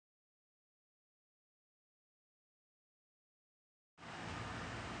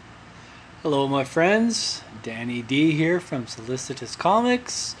Hello my friends, Danny D here from Solicitous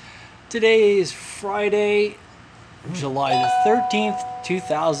Comics. Today is Friday, July the 13th,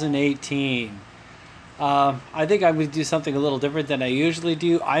 2018. I think I'm going to do something a little different than I usually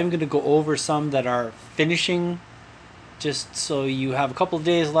do. I'm going to go over some that are finishing, just so you have a couple of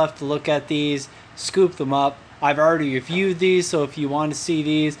days left to look at these, scoop them up. I've already reviewed these, so if you want to see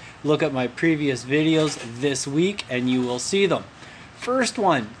these, look at my previous videos this week and you will see them. First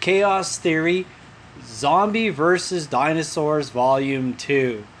one, Chaos Theory, Zombie vs. Dinosaurs Volume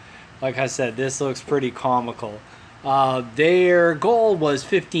 2. Like I said, this looks pretty comical. Their goal was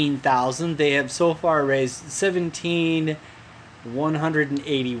 15,000. They have so far raised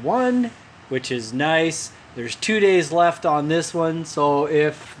 17,181, which is nice. There's 2 days left on this one, so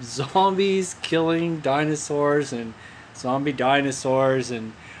if zombies killing dinosaurs and zombie dinosaurs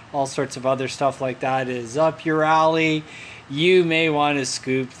and all sorts of other stuff like that is up your alley, you may want to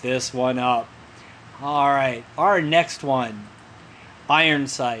scoop this one up. Alright, our next one, Iron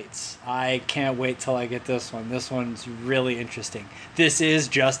Sights. I can't wait till I get this one. This one's really interesting. This is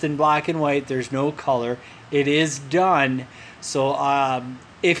just in black and white. There's no color. It is done. So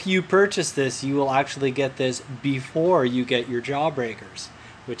if you purchase this, you will actually get this before you get your Jawbreakers,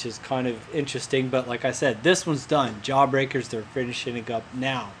 which is kind of interesting. But like I said, this one's done. Jawbreakers, they're finishing it up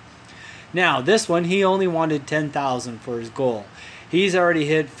now. Now, this one, he only wanted 10,000 for his goal. He's already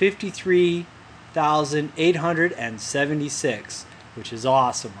hit 53,876, which is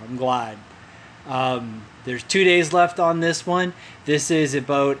awesome. I'm glad. There's 2 days left on this one. This is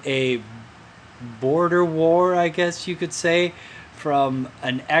about a border war, I guess you could say, from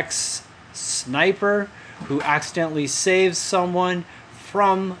an ex-sniper who accidentally saves someone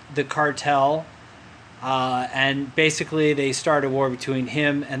from the cartel. And basically they start a war between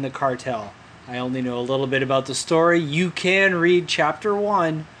him and the cartel. I only know a little bit about the story. You can read chapter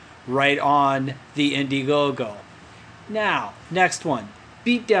 1 right on the Indiegogo. Now, next one,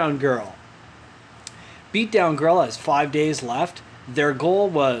 Beatdown Girl. Beatdown Girl has 5 days left. Their goal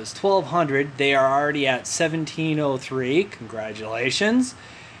was 1,200. They are already at 1,703. Congratulations.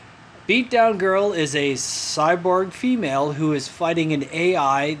 Beatdown Girl is a cyborg female who is fighting an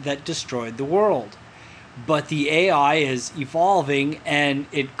AI that destroyed the world. But the AI is evolving and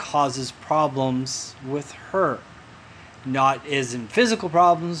it causes problems with her. Not as in physical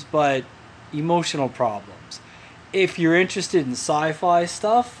problems, but emotional problems. If you're interested in sci-fi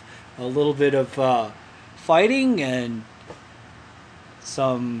stuff, a little bit of fighting and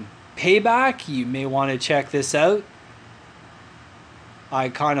some payback, you may want to check this out. I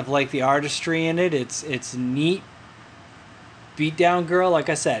kind of like the artistry in it. It's neat. Beatdown Girl, like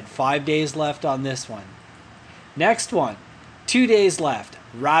I said, 5 days left on this one. Next one, 2 days left.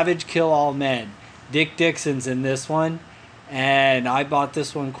 Ravage Kill All Men. Dick Dixon's in this one, and I bought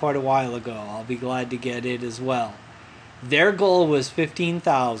this one quite a while ago. I'll be glad to get it as well. Their goal was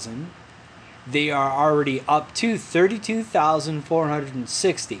 15,000. They are already up to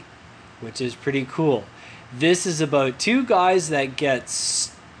 32,460, which is pretty cool. This is about two guys that get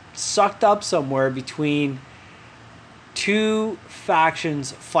sucked up somewhere between two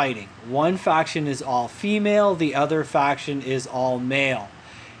factions fighting. One faction is all female, the other faction is all male.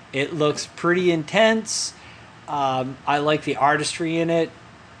 It looks pretty intense. I like the artistry in it.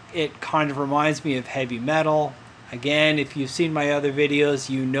 It kind of reminds me of heavy metal. Again, if you've seen my other videos,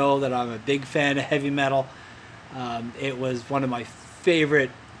 you know that I'm a big fan of heavy metal. It was one of my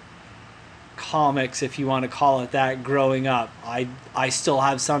favorite comics, if you want to call it that, growing up. I still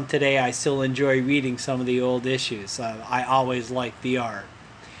have some today. I still enjoy reading some of the old issues. I always liked the art.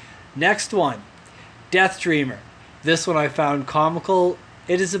 Next one, Death Dreamer. This one I found comical.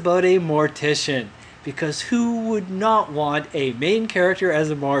 It is about a mortician, because who would not want a main character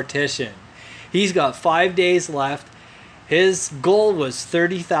as a mortician? He's got 5 days left. His goal was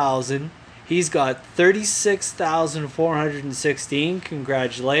 30,000. He's got 36,416.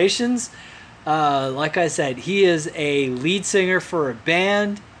 Congratulations. Like I said, he is a lead singer for a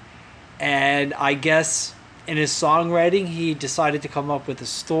band, and I guess in his songwriting he decided to come up with a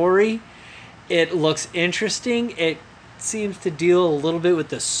story. It looks interesting. It seems to deal a little bit with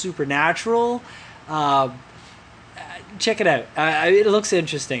the supernatural. Check it out. It looks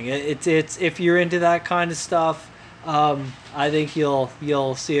interesting. It's if you're into that kind of stuff, I think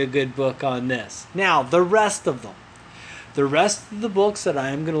you'll see a good book on this. Now, the rest of them. The rest of the books that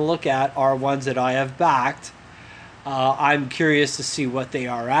I am going to look at are ones that I have backed. I'm curious to see what they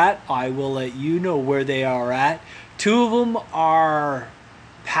are at. I will let you know where they are at. Two of them are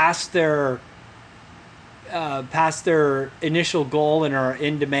past their initial goal and are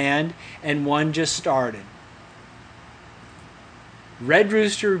in demand, and one just started. Red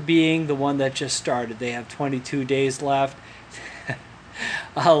Rooster being the one that just started. They have 22 days left.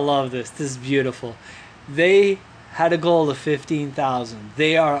 I love this. This is beautiful. They had a goal of 15,000.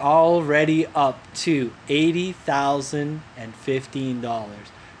 They are already up to $80,015.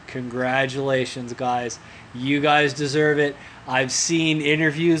 Congratulations, guys. You guys deserve it. I've seen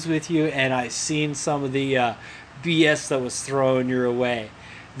interviews with you, and I've seen some of the BS that was thrown your way.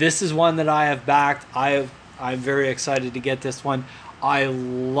 This is one that I have backed. I'm very excited to get this one. I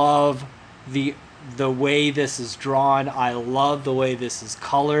love the way this is drawn. I love the way this is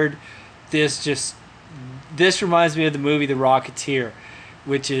colored. This reminds me of the movie The Rocketeer,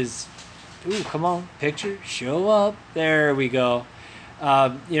 which is, ooh, come on, picture, show up. There we go.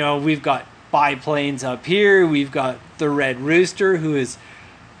 You know, we've got biplanes up here. We've got the Red Rooster, who's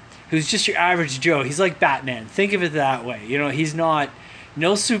just your average Joe. He's like Batman. Think of it that way. You know, he's not,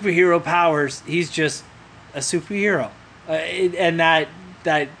 no superhero powers. He's just a superhero. And that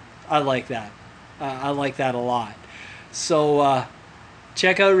I like that. I like that a lot. So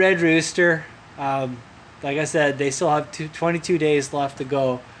check out Red Rooster. Like I said, they still have 22 days left to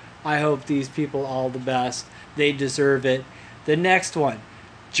go. I hope these people all the best. They deserve it. The next one,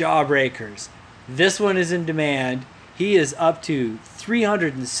 Jawbreakers. This one is in demand. He is up to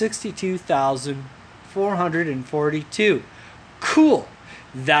 362,442. Cool.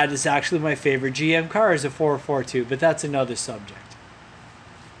 That is actually my favorite GM car, is a 442, but that's another subject.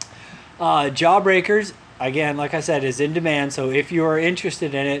 Jawbreakers, again, like I said, is in demand, so if you are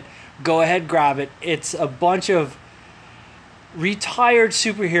interested in it, go ahead, grab it. It's a bunch of retired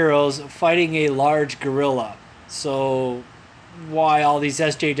superheroes fighting a large gorilla. So why all these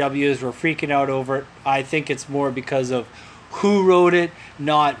SJWs were freaking out over it, I think it's more because of who wrote it,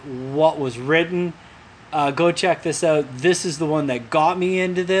 not what was written. Go check this out. This is the one that got me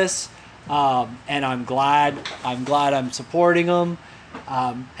into this, and I'm glad I'm supporting them,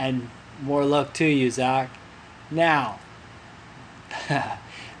 and more luck to you, Zach. Now,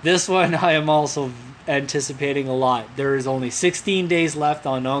 this one I am also anticipating a lot. There is only 16 days left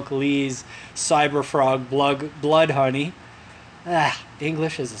on Uncle E's Cyber Frog Blood Honey.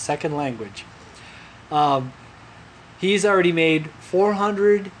 English is a second language. He's already made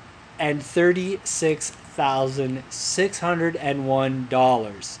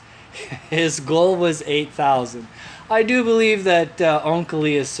 $436,601. His goal was $8,000. I do believe that Uncle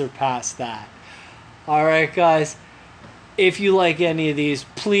E has surpassed that. Alright, guys. If you like any of these,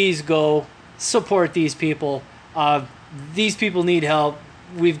 please go support these people. These people need help.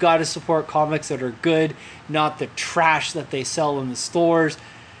 We've got to support comics that are good, not the trash that they sell in the stores.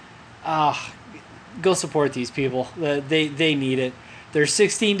 Go support these people. They need it. There's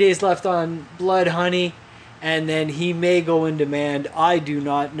 16 days left on Blood Honey, and then he may go in demand. I do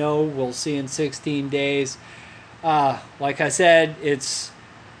not know. We'll see in 16 days. Like I said, it's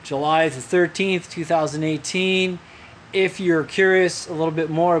July the 13th, 2018. If you're curious a little bit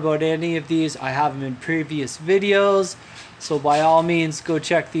more about any of these, I have them in previous videos. So by all means, go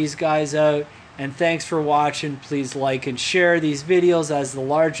check these guys out. And thanks for watching. Please like and share these videos, as the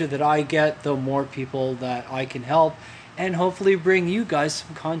larger that I get, the more people that I can help, and hopefully bring you guys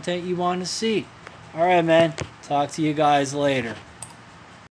some content you want to see. All right, man. Talk to you guys later.